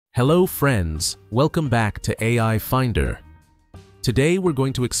Hello friends, welcome back to AI Finder. Today we're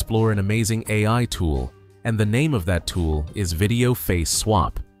going to explore an amazing AI tool, and the name of that tool is Video Face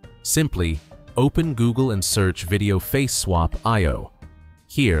Swap. Simply, open Google and search Video Face Swap IO.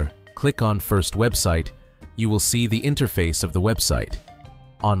 Here, click on First Website. You will see the interface of the website.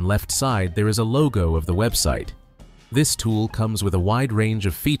 On left side there is a logo of the website. This tool comes with a wide range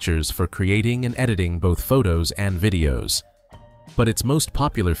of features for creating and editing both photos and videos. But its most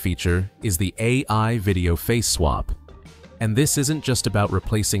popular feature is the AI Video Face Swap. And this isn't just about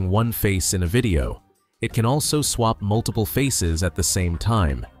replacing one face in a video. It can also swap multiple faces at the same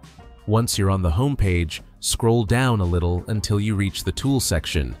time. Once you're on the home page, scroll down a little until you reach the Tool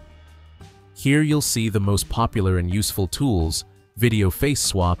section. Here you'll see the most popular and useful tools: Video Face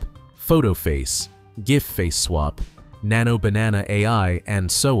Swap, Photo Face, GIF Face Swap, Nano Banana AI, and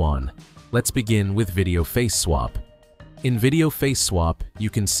so on. Let's begin with Video Face Swap. In Video Face Swap,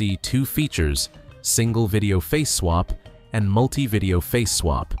 you can see two features: Single Video Face Swap and Multi-Video Face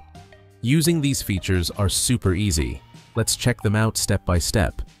Swap. Using these features are super easy. Let's check them out step by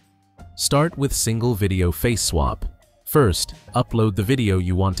step. Start with Single Video Face Swap. First, upload the video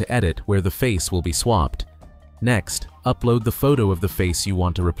you want to edit where the face will be swapped. Next, upload the photo of the face you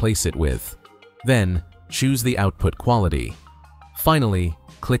want to replace it with. Then, choose the output quality. Finally,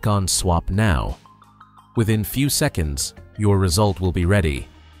 click on Swap Now. Within few seconds, your result will be ready.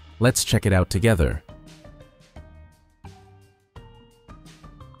 Let's check it out together.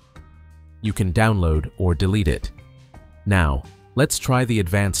 You can download or delete it. Now, let's try the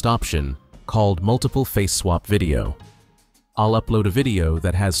advanced option called Multiple Face Swap Video. I'll upload a video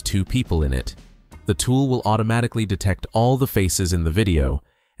that has two people in it. The tool will automatically detect all the faces in the video,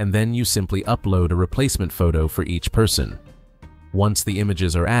 and then you simply upload a replacement photo for each person. Once the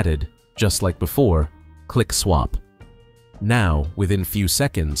images are added, just like before, click Swap. Now, within few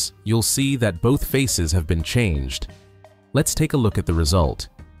seconds, you'll see that both faces have been changed. Let's take a look at the result.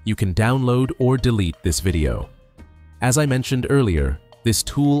 You can download or delete this video. As I mentioned earlier, this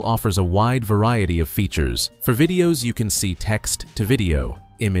tool offers a wide variety of features. For videos, you can see text to video,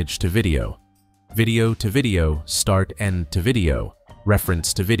 image to video, start end to video,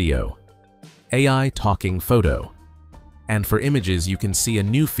 reference to video, AI talking photo. And for images, you can see a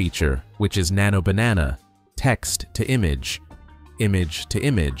new feature, which is Nano Banana, text to image to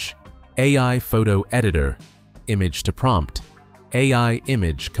image, AI photo editor, image to prompt, AI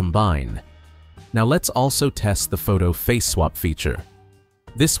image combine. Now let's also test the photo face swap feature.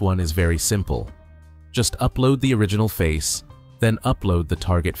 This one is very simple. Just upload the original face, then upload the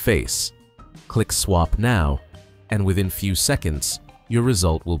target face. Click Swap Now, and within few seconds, your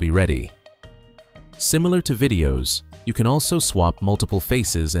result will be ready. Similar to videos, you can also swap multiple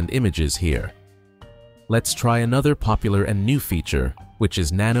faces and images here. Let's try another popular and new feature, which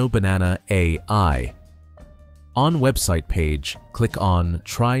is Nano Banana AI. On website page, click on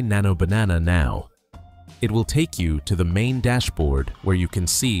Try Nano Banana Now. It will take you to the main dashboard where you can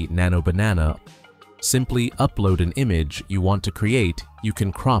see Nano Banana. Simply upload an image you want to create. You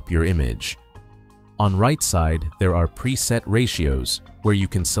can crop your image. On right side, there are preset ratios where you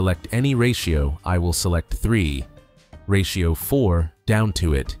can select any ratio. I will select 3. Ratio 4 down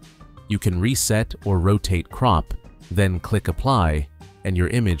to it. You can reset or rotate crop, then click Apply, and your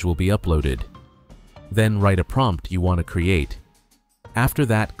image will be uploaded. Then write a prompt you want to create. After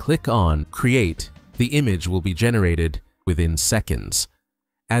that, click on Create. The image will be generated within seconds.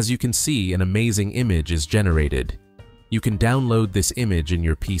 As you can see, an amazing image is generated. You can download this image in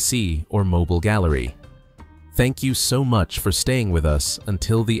your PC or mobile gallery. Thank you so much for staying with us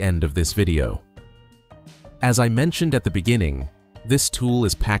until the end of this video. As I mentioned at the beginning, this tool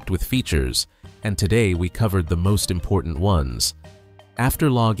is packed with features, and today we covered the most important ones. After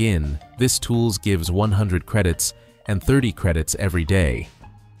login, this tool gives 100 credits and 30 credits every day.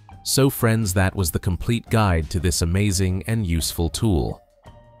 So friends, that was the complete guide to this amazing and useful tool.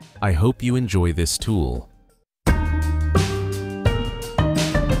 I hope you enjoy this tool.